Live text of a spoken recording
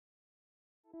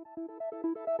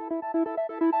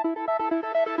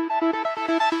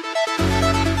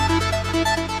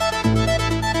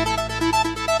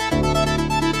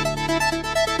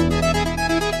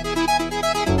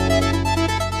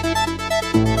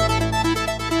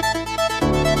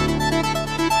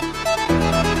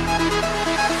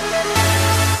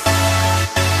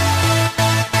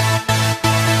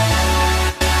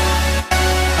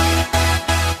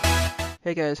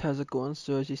Hey guys, how's it going?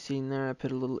 So as you've seen there, I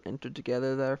put a little intro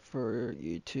together there for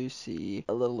you to see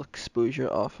a little exposure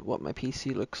of what my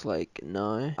PC looks like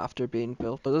now after being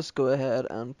built. I'll just go ahead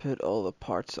and put all the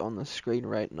parts on the screen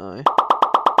right now.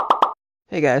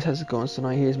 Hey guys, how's it going? So now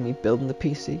here's me building the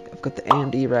PC. I've got the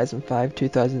AMD Ryzen 5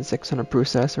 2600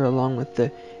 processor along with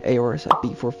the AORUS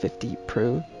B450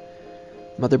 Pro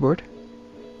motherboard.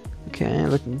 Okay,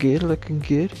 looking good, looking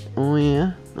good. Oh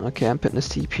yeah. Okay, I'm putting the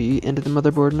CPU into the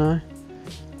motherboard now.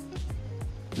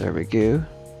 There we go.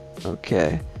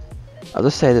 Okay. I'll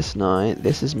just say this now.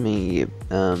 This is me.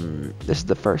 This is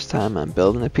the first time I'm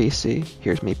building a PC.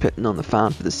 Here's me putting on the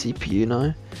fan for the CPU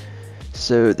now.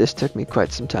 So this took me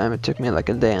quite some time. It took me like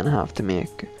a day and a half to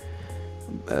make.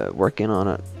 Working on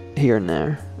it here and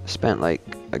there. I spent like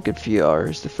a good few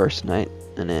hours the first night,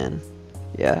 and then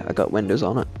yeah, I got Windows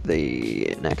on it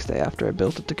the next day after I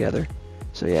built it together.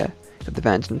 So yeah, got the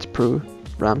Vengeance Pro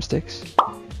RAM sticks.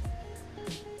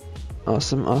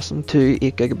 Awesome, awesome. 2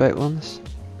 8GB ones.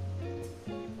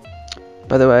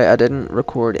 By the way, I didn't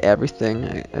record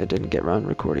everything. I didn't get around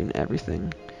recording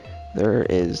everything. There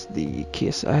is the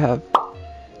case I have.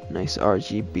 Nice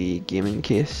RGB gaming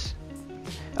case.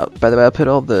 By the way, I'll put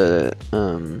all the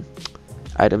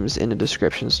items in the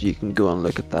description so you can go and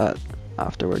look at that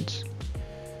afterwards.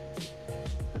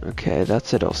 Okay,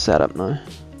 that's it all set up now.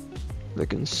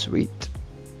 Looking sweet.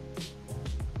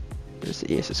 There's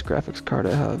the ASUS graphics card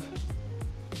I have.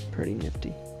 Pretty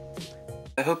nifty.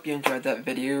 I hope you enjoyed that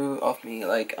video of me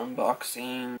like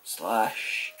unboxing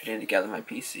 / putting together my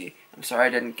PC. I'm sorry I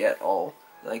didn't get all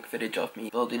like footage of me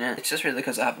building it. It's just really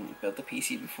because I haven't built a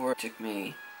PC before. It took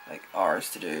me like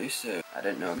hours to do, so I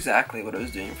didn't know exactly what I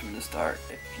was doing from the start,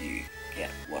 if you get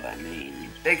what I mean.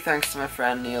 Big thanks to my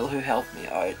friend Neil who helped me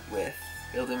out with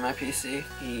building my PC.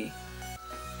 He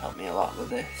helped me a lot with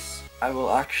this.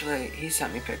 He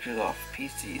sent me pictures of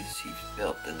PCs he's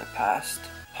built in the past.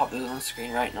 Pop those on the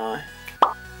screen right now.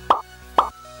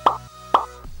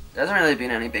 There hasn't really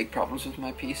been any big problems with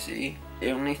my PC.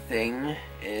 The only thing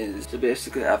is, so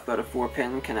basically I've got a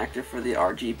 4-pin connector for the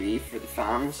RGB for the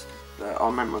fans, but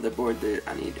on my motherboard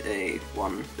I need a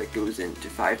one that goes into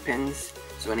 5 pins.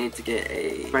 So I need to get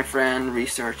a, my friend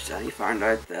researched and he found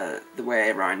out that the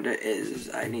way around it is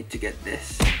I need to get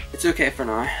this. It's okay for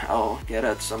now, I'll get it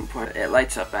at some point. It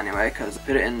lights up anyway because I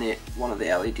put it in one of the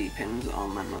LED pins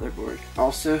on my motherboard.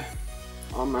 Also,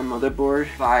 on my motherboard,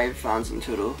 5 fans in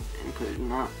total, including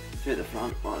that. 2 at the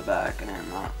front, 1 at the back, and then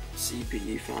that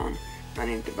CPU fan. I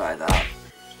need to buy that,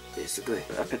 basically.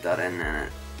 I put that in and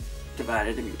it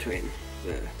divided in between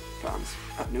the fans.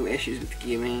 I have no issues with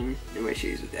gaming, no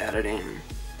issues with editing,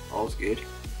 all's good.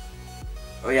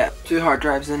 Oh yeah, 2 hard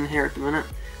drives in here at the minute.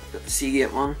 I've got the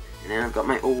Seagate one, and then I've got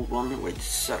my old one, which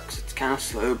sucks. It's kind of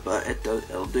slow, but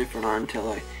it'll do for now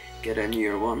until I get a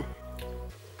newer one.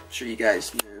 I'm sure you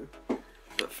guys know,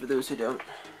 but for those who don't,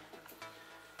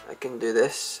 I can do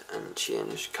this and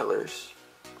change colors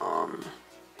on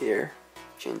here,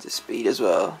 change the speed as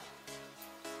well.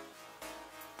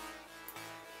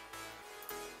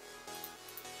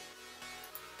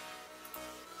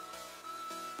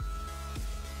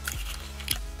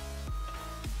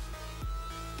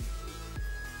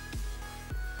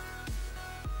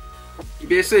 You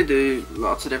basically do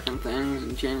lots of different things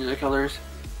and change the colors,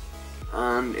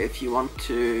 and if you want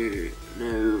to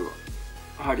know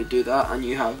how to do that and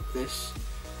you have this,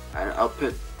 I'll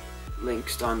put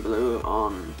links down below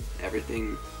on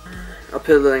everything. I'll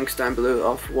put the links down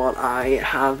below of what I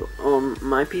have on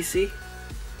my PC.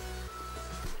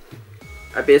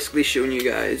 I basically shown you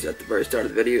guys at the very start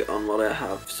of the video on what I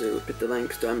have, so put the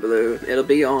links down below. It'll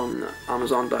be on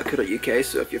amazon.co.uk,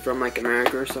 so if you're from like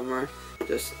America or somewhere,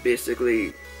 just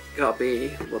basically copy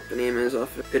what the name is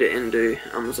of it, put it into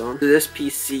Amazon. So this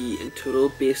PC in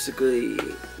total basically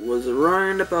was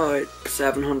around about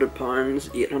 £700,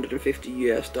 $850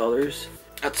 US.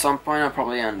 At some point I'll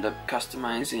probably end up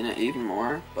customizing it even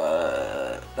more,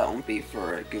 but that won't be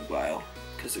for a good while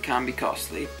because it can be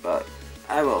costly, but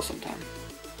I will sometime.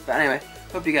 But anyway,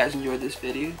 hope you guys enjoyed this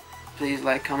video. Please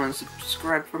like, comment,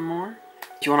 subscribe for more.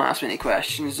 If you want to ask me any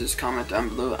questions, just comment down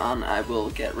below and I will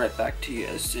get right back to you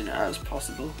as soon as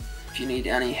possible. If you need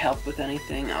any help with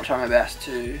anything, I'll try my best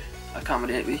to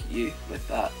accommodate with you with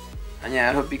that. And yeah,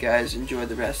 I hope you guys enjoy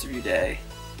the rest of your day.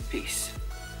 Peace.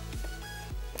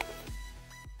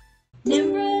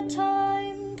 NimBruh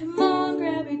time, come on,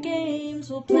 grab your games,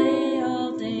 we'll play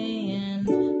all day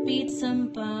and beat some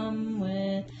bum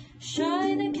with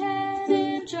Shine a Cat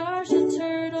and Josh the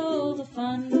Turtle. The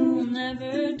fun will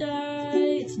never die.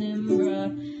 It's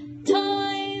NimBruh.